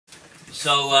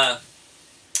So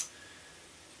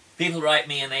people write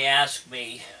me and they ask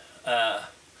me,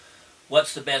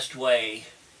 what's the best way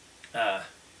to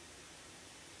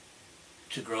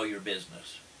grow your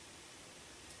business?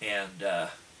 And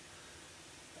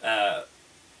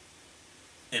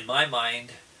in my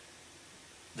mind,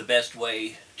 the best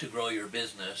way to grow your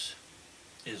business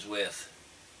is with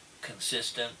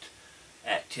consistent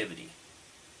activity.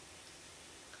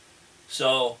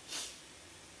 So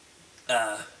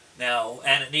now,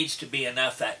 and it needs to be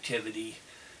enough activity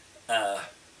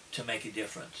to make a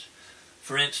difference.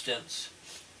 For instance,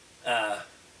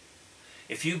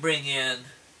 if you bring in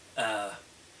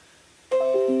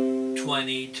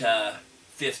 20 to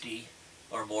 50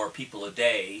 or more people a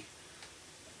day,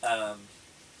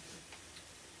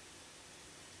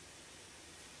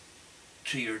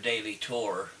 to your daily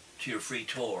tour, to your free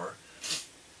tour,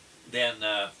 then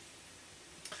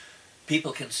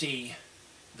people can see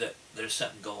that there's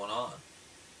something going on.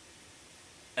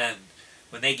 And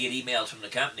when they get emails from the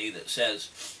company that says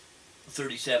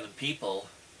 37 people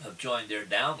have joined their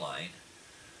downline,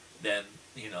 then,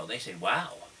 they say,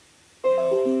 wow,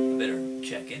 we better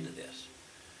check into this.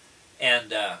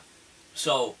 And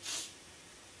so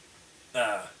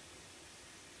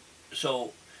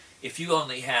if you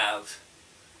only have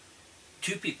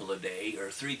 2 people a day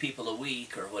or 3 people a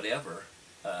week or whatever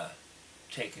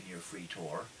taking your free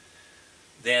tour,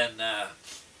 then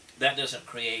that doesn't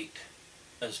create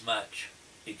as much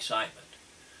excitement.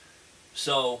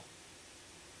 So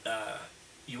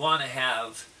you want to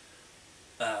have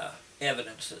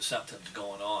evidence that something's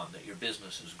going on, that your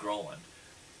business is growing.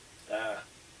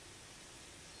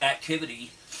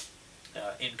 Activity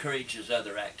encourages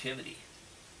other activity.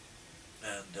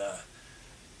 And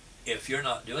if you're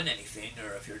not doing anything,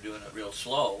 or if you're doing it real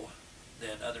slow,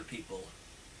 then other people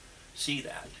see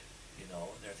that, and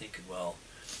they're thinking, well,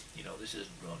 this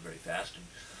isn't growing very fast. And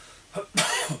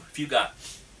if you got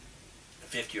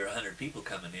 50 or 100 people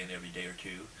coming in every day or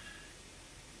two,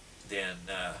 then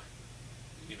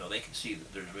they can see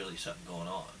that there's really something going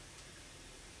on.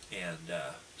 And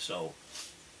so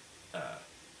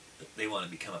they want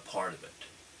to become a part of it,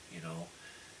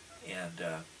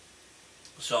 And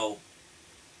so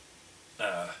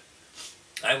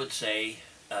I would say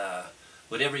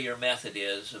whatever your method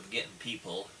is of getting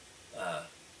people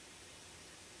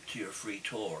to your free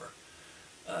tour,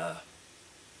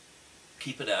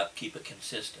 keep it up, keep it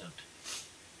consistent,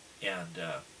 and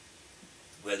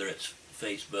whether it's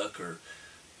Facebook or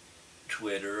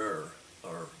Twitter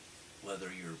or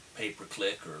whether you're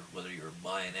pay-per-click or whether you're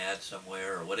buying ads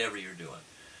somewhere or whatever you're doing,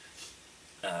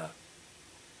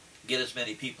 get as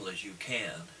many people as you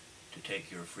can to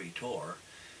take your free tour,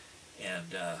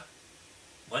 and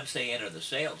once they enter the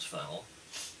sales funnel,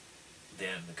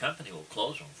 then the company will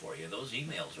close them for you. Those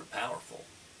emails are powerful.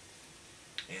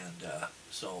 And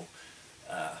so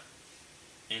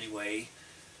anyway,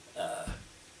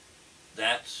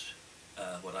 that's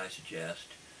what I suggest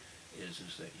is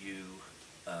that you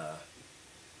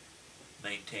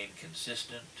maintain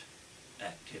consistent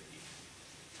activity.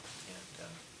 And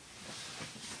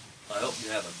I hope you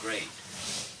have a great